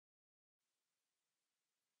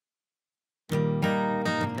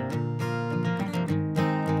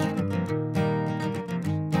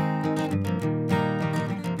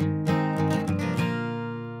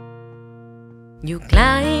You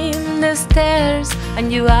climbed the stairs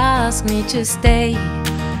and you asked me to stay.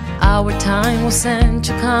 Our time wasn't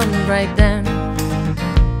to come right then,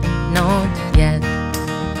 not yet.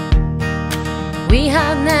 We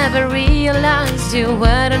had never realized you were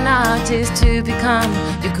an artist to become.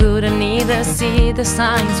 You couldn't either see the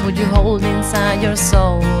signs what you hold inside your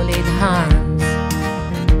solid arms.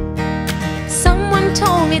 Someone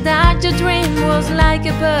told me that your dream was like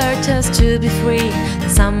a bird just to be free.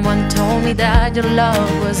 Someone told me that your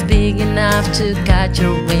love was big enough to catch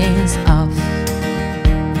your wings off.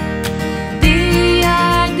 Dear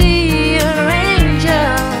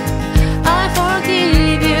angel, I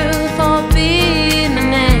forgive you for being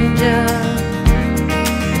an angel.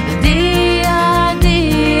 Dear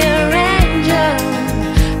angel,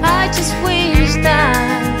 I just wish that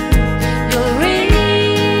you'll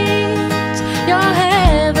reach your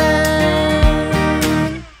heaven.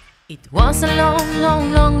 It was a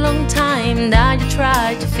long time that you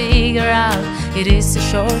tried to figure out. It is a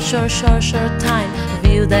short time of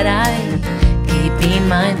you that I keep in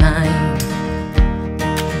my mind.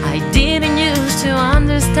 I didn't used to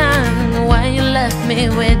understand why you left me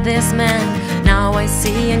with this man. Now I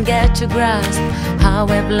see and get to grasp how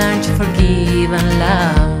I've learned to forgive and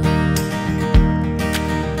love.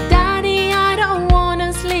 Daddy, I don't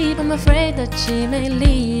wanna sleep, I'm afraid that she may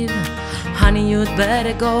leave. Honey, you'd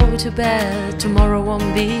better go to bed, tomorrow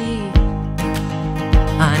won't be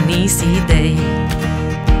an easy day.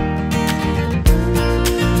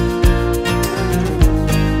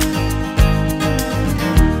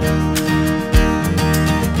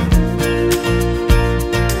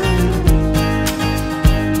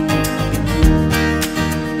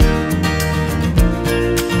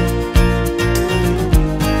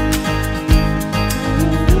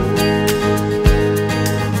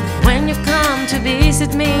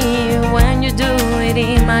 Visit me when you do it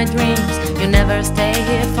in my dreams. You never stay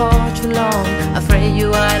here for too long. Afraid you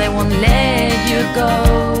are, I won't let you go.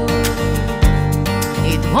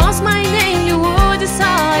 It was my name you would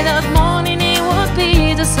decide. That morning it would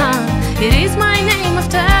be the sun. It is my name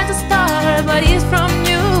after the star, but it's from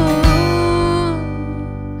you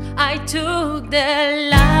I took the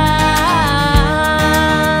light.